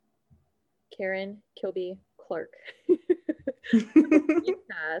Karen Kilby Clark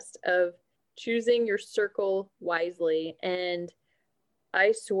podcast of choosing your circle wisely. And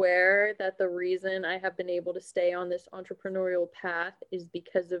I swear that the reason I have been able to stay on this entrepreneurial path is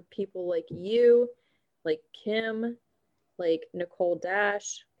because of people like you, like Kim, like Nicole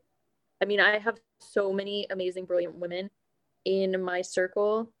Dash. I mean, I have so many amazing, brilliant women in my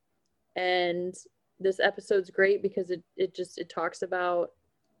circle. And this episode's great because it talks about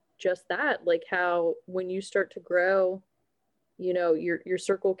just that, like how when you start to grow, you know, your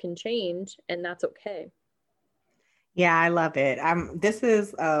circle can change, and that's okay. Yeah, I love it. This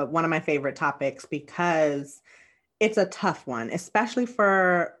is one of my favorite topics because it's a tough one, especially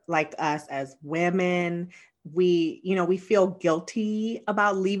for like us as women. We feel guilty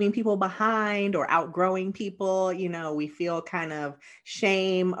about leaving people behind or outgrowing people. We feel kind of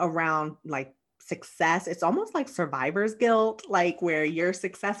shame around like success. It's almost like survivor's guilt, like where you're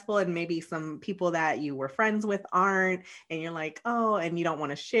successful and maybe some people that you were friends with aren't, and you're like, oh, and you don't want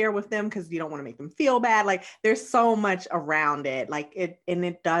to share with them because you don't want to make them feel bad. Like there's so much around it.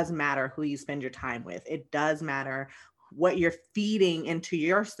 It does matter who you spend your time with. It does matter what you're feeding into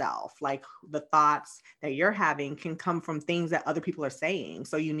yourself. Like the thoughts that you're having can come from things that other people are saying.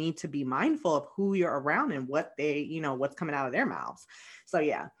 So you need to be mindful of who you're around and what what's coming out of their mouths. So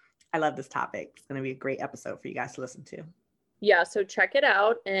yeah, I love this topic. It's going to be a great episode for you guys to listen to. Yeah, so check it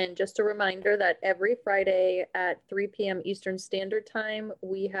out. And just a reminder that every Friday at 3 p.m. Eastern Standard Time,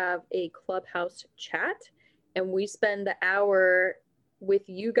 we have a Clubhouse chat, and we spend the hour with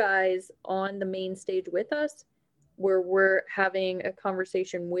you guys on the main stage with us, where we're having a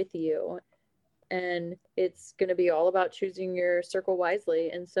conversation with you. And it's going to be all about choosing your circle wisely.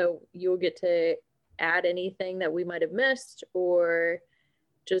 And so you'll get to add anything that we might have missed, or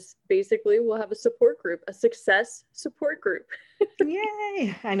just basically we'll have a support group, a success support group.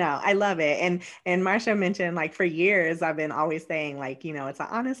 Yay. I know. I love it. And Marsha mentioned, like, for years, I've been always saying, like, it's an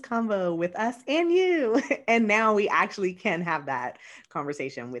honest convo with us and you. And now we actually can have that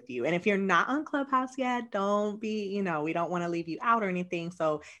conversation with you. And if you're not on Clubhouse yet, don't be, we don't want to leave you out or anything.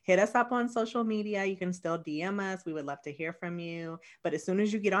 So hit us up on social media. You can still DM us. We would love to hear from you. But as soon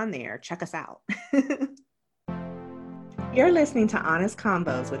as you get on there, check us out. You're listening to Honest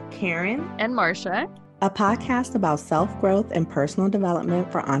Convos with Karen and Marsha, a podcast about self-growth and personal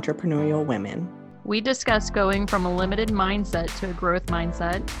development for entrepreneurial women. We discuss going from a limited mindset to a growth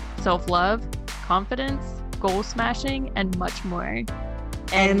mindset, self-love, confidence, goal smashing, and much more.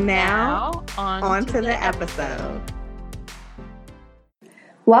 And now on to the episode.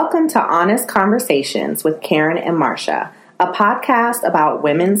 Welcome to Honest Conversations with Karen and Marsha, a podcast about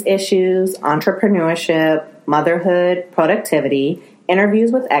women's issues, entrepreneurship, motherhood, productivity,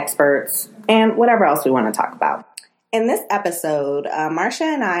 interviews with experts, and whatever else we want to talk about. In this episode, Marsha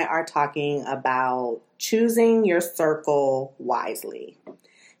and I are talking about choosing your circle wisely.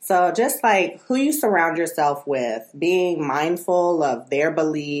 So just like who you surround yourself with, being mindful of their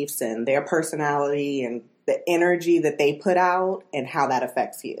beliefs and their personality and the energy that they put out and how that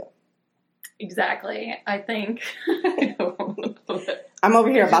affects you. Exactly. I think I'm over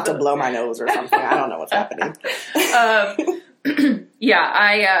here about to blow my nose or something. I don't know what's happening.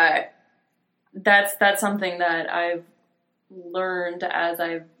 Yeah, that's something that I've learned as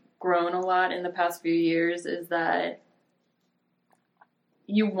I've grown a lot in the past few years, is that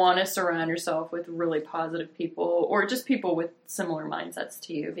you want to surround yourself with really positive people, or just people with similar mindsets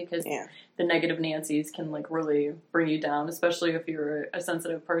to you, because the negative Nancy's can like really bring you down, especially if you're a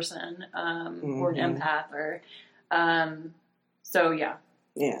sensitive person, or an empath, or so yeah.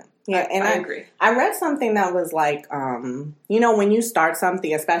 Yeah, and I agree. I read something that was like, when you start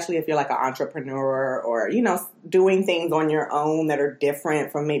something, especially if you're like an entrepreneur or, doing things on your own that are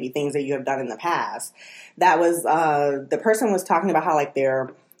different from maybe things that you have done in the past, that was, the person was talking about how like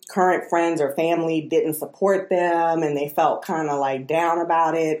their current friends or family didn't support them and they felt kind of like down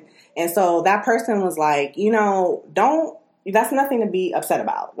about it. And so that person was like, that's nothing to be upset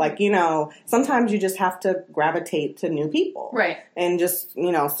about. Like, sometimes you just have to gravitate to new people. Right. And just,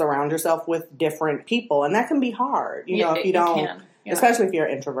 surround yourself with different people. And that can be hard, if you don't, especially if you're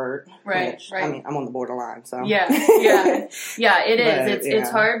an introvert. Right, which, right. I mean, I'm on the borderline, so. Yeah, it is.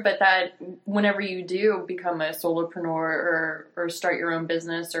 It's hard, but that whenever you do become a solopreneur or start your own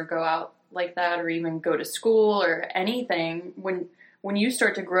business or go out like that, or even go to school or anything, when you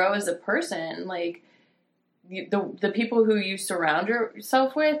start to grow as a person, like, the people who you surround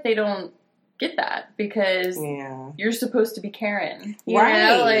yourself with, they don't get that, because you're supposed to be Karen. You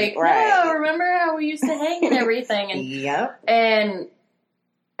know? Like, remember how we used to hang and everything? And, yep. And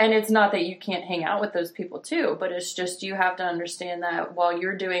And it's not that you can't hang out with those people too, but it's just you have to understand that while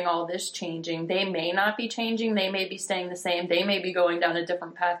you're doing all this changing, they may not be changing. They may be staying the same. They may be going down a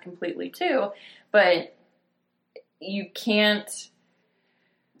different path completely too. But you can't...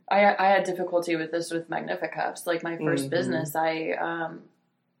 I had difficulty with this with Magnificups. Like my first business,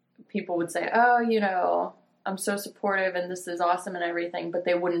 people would say, oh, you know, I'm so supportive and this is awesome and everything, but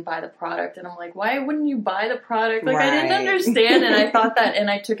they wouldn't buy the product. And I'm like, why wouldn't you buy the product? Like, I didn't understand. And I thought that,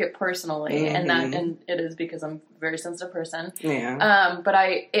 and I took it personally. And it is because I'm a very sensitive person. Yeah. But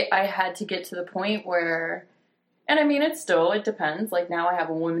I had to get to the point where, and I mean, it depends. Like now I have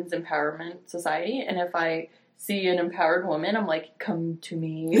a women's empowerment society. And if I see an empowered woman, I'm like, come to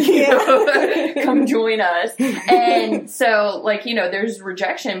me, you know? Come join us. And so, like, you know, there's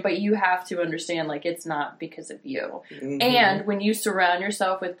rejection, but you have to understand, like, it's not because of you. And when you surround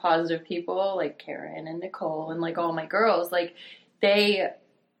yourself with positive people, like Karen and Nicole and, like, all my girls, like, they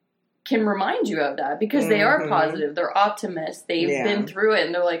can remind you of that because they are positive. They're optimists. They've been through it,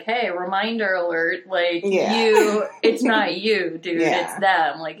 and they're like, hey, reminder alert, like, it's not you, dude, it's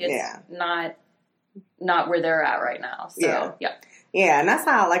them. Like, it's not where they're at right now. So, Yeah, and that's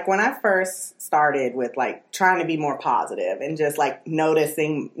how, like, when I first started with, like, trying to be more positive and just, like,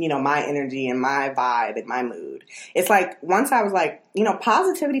 noticing, you know, my energy and my vibe and my mood. It's like, once I was like, you know,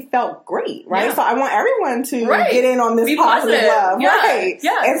 positivity felt great, right? Yeah. So I want everyone to get in on this be positive love, right?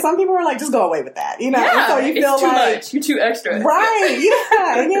 Yeah. And some people are like, just go away with that, you know? And so you feel it's too like... much. You're too extra. Right,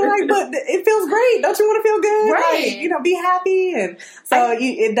 yeah. And you're like, but it feels great. Don't you want to feel good? Right. Like, you know, be happy. And so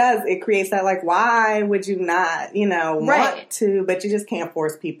it creates that, like, why would you not, you know, want to, but you just can't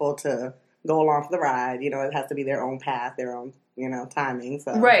force people to go along for the ride. You know, it has to be their own path, their own, you know, timing.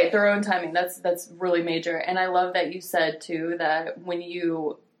 So their own timing. That's really major. And I love that you said too that when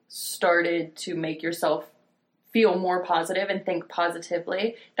you started to make yourself feel more positive and think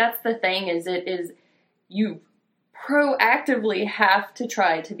positively, that's the thing is you proactively have to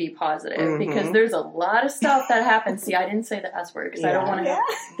try to be positive because there's a lot of stuff that happens. See, I didn't say the S word because I don't want to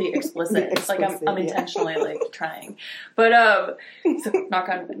be explicit. It's like I'm intentionally like trying, but so, knock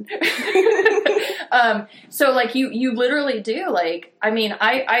on wood. So like you literally do, like, I mean,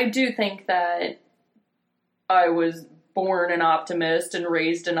 I do think that I was born an optimist and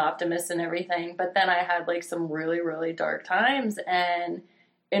raised an optimist and everything, but then I had like some really, really dark times, and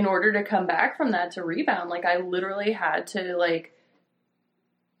in order to come back from that, to rebound, like, I literally had to, like,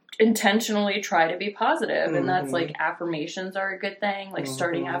 intentionally try to be positive. And that's, like, affirmations are a good thing. Like,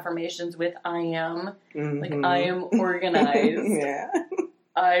 starting affirmations with I am. Like, I am organized.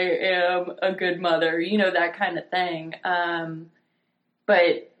 I am a good mother. You know, that kind of thing.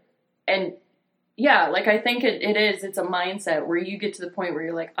 Like, I think it's a mindset where you get to the point where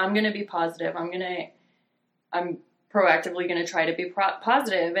you're like, I'm going to be positive. I'm proactively going to try to be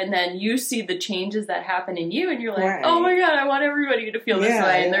positive, and then you see the changes that happen in you, and you're like, oh my God, I want everybody to feel this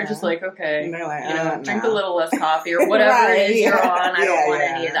way, and they're just like, okay, and they're like, you know, drink a little less coffee or whatever it is you're on, I don't want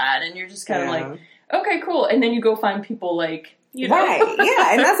any of that, and you're just kind of like, okay, cool, and then you go find people like, you know.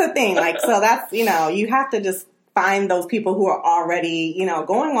 And that's the thing, like, so that's, you know, you have to just find those people who are already, you know,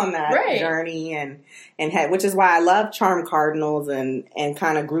 going on that journey and which is why I love Charm Cardinals and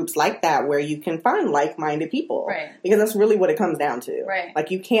kind of groups like that where you can find like-minded people. Because that's really what it comes down to. Like,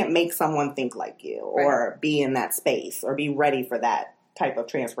 you can't make someone think like you or be in that space or be ready for that type of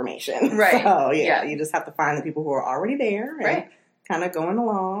transformation. So, you just have to find the people who are already there and kind of going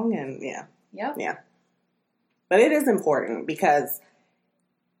along and, But it is important because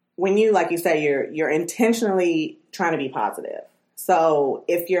when you, like you say, you're intentionally trying to be positive. So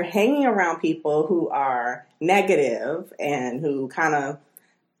if you're hanging around people who are negative and who kind of,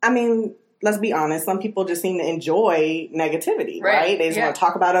 I mean, let's be honest, some people just seem to enjoy negativity, right? They just want to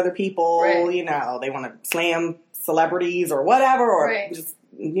talk about other people, you know, they want to slam celebrities or whatever, or just,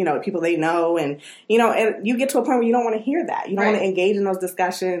 you know, people they know. And, you know, and you get to a point where you don't want to hear that. You don't want to engage in those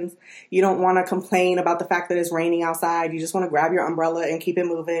discussions. You don't want to complain about the fact that it's raining outside. You just want to grab your umbrella and keep it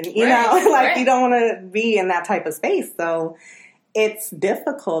moving. You know, like you don't want to be in that type of space. So it's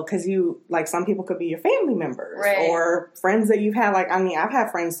difficult because you, like, some people could be your family members or friends that you've had. Like, I mean, I've had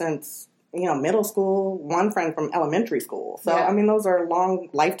friends since, you know, middle school, one friend from elementary school. So, I mean, those are long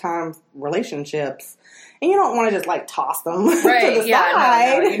lifetime relationships. And you don't want to just, like, toss them to the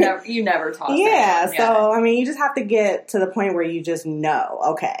side. No. You never toss them. So, I mean, you just have to get to the point where you just know,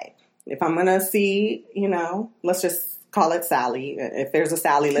 okay, if I'm going to see, you know, let's just call it Sally. If there's a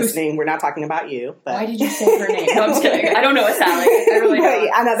Sally listening, we're not talking about you. But why did you say her name? No, I'm just kidding. I don't know a Sally. I really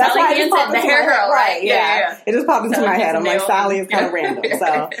don't. I know. That's Sally why it just popped Hansen, the into hair my head. girl, right? Yeah. It just popped into Sally my head. I'm like, Hansen Sally is kind of random.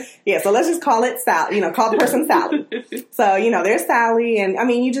 So, yeah. So let's just call it Sally. You know, call the person Sally. So, you know, there's Sally. And, I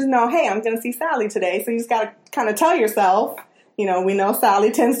mean, you just know, hey, I'm going to see Sally today. So you just got to kind of tell yourself, you know, we know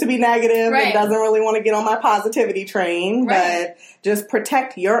Sally tends to be negative and doesn't really want to get on my positivity train, but just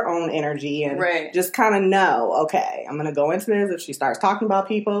protect your own energy and just kind of know, okay, I'm going to go into this. If she starts talking about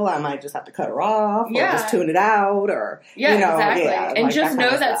people, I might just have to cut her off or just tune it out or, you know. Exactly. Yeah, and like just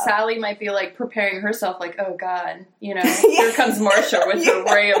know that stuff. Sally might be like preparing herself like, oh God, you know, here comes Marsha with her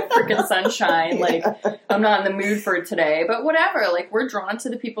ray of freaking sunshine. Like, I'm not in the mood for it today, but whatever. Like, we're drawn to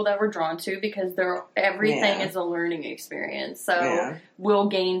the people that we're drawn to because everything is a learning experience. So we'll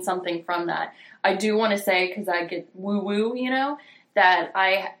gain something from that. I do want to say, because I get woo-woo, you know, that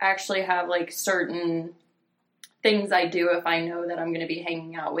I actually have, like, certain things I do if I know that I'm going to be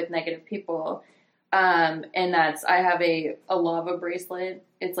hanging out with negative people. And that's, I have a lava bracelet.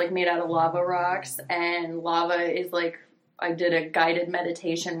 It's, like, made out of lava rocks. And lava is, like, I did a guided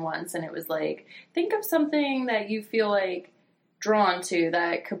meditation once. And it was, like, think of something that you feel, like, drawn to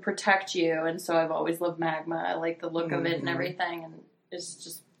that could protect you. And so I've always loved magma. I like the look of it and everything. And it's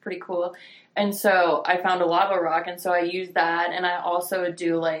just pretty cool. And so I found a lava rock, and so I use that, and I also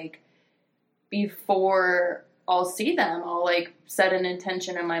do, like, before I'll see them, I'll, like, set an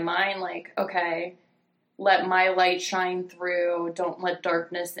intention in my mind, like, okay, let my light shine through, don't let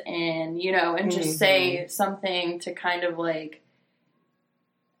darkness in, you know, and just say something to kind of, like,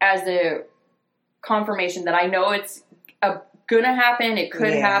 as a confirmation that I know it's gonna happen, it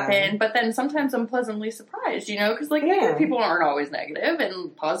could happen, but then sometimes I'm pleasantly surprised, you know, because, like, negative people aren't always negative,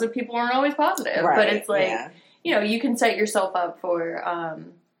 and positive people aren't always positive, but it's like, you know, you can set yourself up for,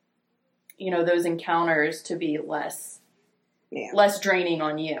 you know, those encounters to be less draining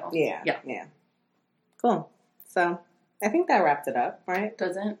on you. Yeah. Cool. So, I think that wrapped it up, right?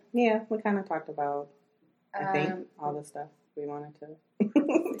 Doesn't? Yeah, we kind of talked about, I think, all the stuff we wanted to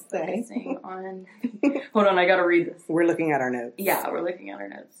say. On... Hold on, I gotta read this. We're looking at our notes. Yeah, we're looking at our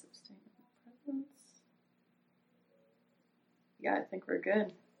notes. Yeah, I think we're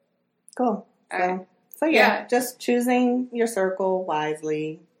good. Cool. So just choosing your circle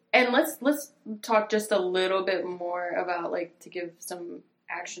wisely. And let's talk just a little bit more about, like, to give some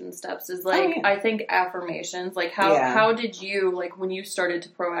action steps is, like, I think affirmations, like, how did you, like, when you started to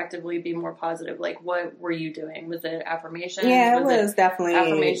proactively be more positive, like, what were you doing? Was it affirmations? Yeah, it was definitely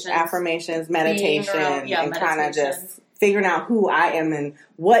affirmations, meditation, and kind of just figuring out who I am and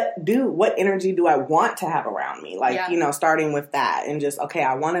what energy do I want to have around me? Like, you know, starting with that and just, okay,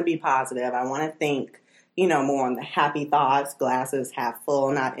 I want to be positive. I want to think, you know, more on the happy thoughts, glasses half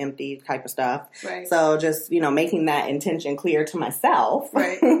full, not empty type of stuff. Right. So just, you know, making that intention clear to myself.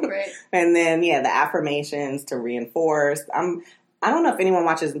 Right. And then, the affirmations to reinforce. I don't know if anyone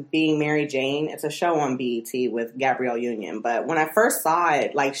watches Being Mary Jane. It's a show on BET with Gabrielle Union. But when I first saw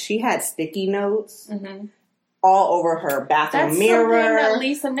it, like, she had sticky notes all over her bathroom mirror. That's something that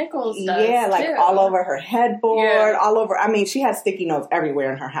Lisa Nichols does, yeah, like too. all over her headboard, all over. I mean, she had sticky notes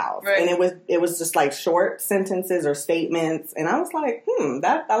everywhere in her house, and it was just like short sentences or statements, and I was like,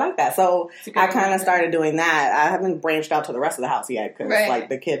 I like that. So I kind of started doing that. I haven't branched out to the rest of the house yet because like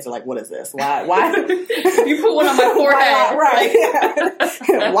the kids are like, "What is this? Why? You put one on my forehead,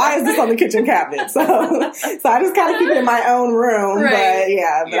 right? Why is this on the kitchen cabinet?" So I just kind of keep it in my own room, but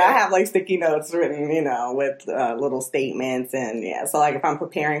I have like sticky notes written, you know, with little statements and so like if I'm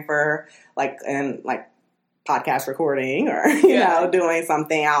preparing for like podcast recording or you know doing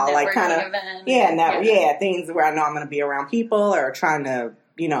something, I'll like kind of things where I know I'm going to be around people or trying to,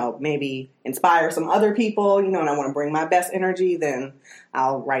 you know, maybe inspire some other people, you know, and I want to bring my best energy, then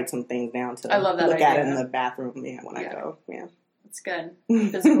I'll write some things down to look at in the bathroom when I go. It's good.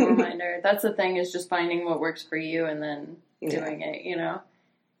 Physical reminder. That's the thing, is just finding what works for you and then doing it, you know.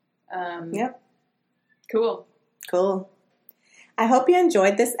 Cool. I hope you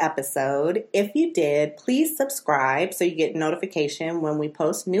enjoyed this episode. If you did, please subscribe so you get notification when we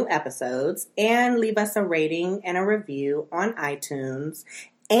post new episodes, and leave us a rating and a review on iTunes.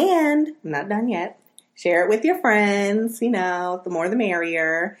 And, I'm not done yet, share it with your friends, you know, the more the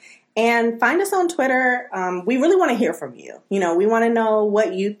merrier. And find us on Twitter. We really want to hear from you. You know, we want to know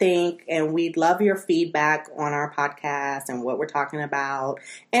what you think, and we'd love your feedback on our podcast and what we're talking about,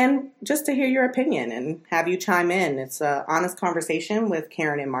 and just to hear your opinion and have you chime in. It's an honest conversation with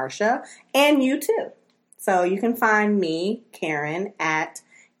Karen and Marsha, and you too. So you can find me, Karen, at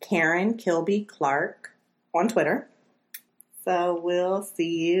Karen Kilby Clark on Twitter. So we'll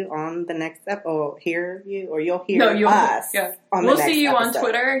see you on the next episode, or you'll hear us. Yeah. On we'll the next see you episode. on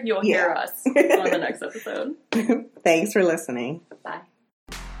Twitter. You'll hear us on the next episode. Thanks for listening. Bye.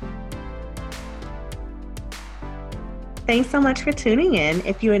 Thanks so much for tuning in.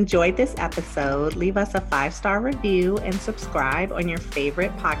 If you enjoyed this episode, leave us a 5-star review and subscribe on your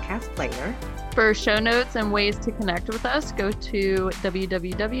favorite podcast player. For show notes and ways to connect with us, go to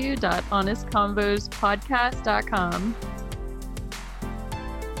www.honestconvospodcast.com.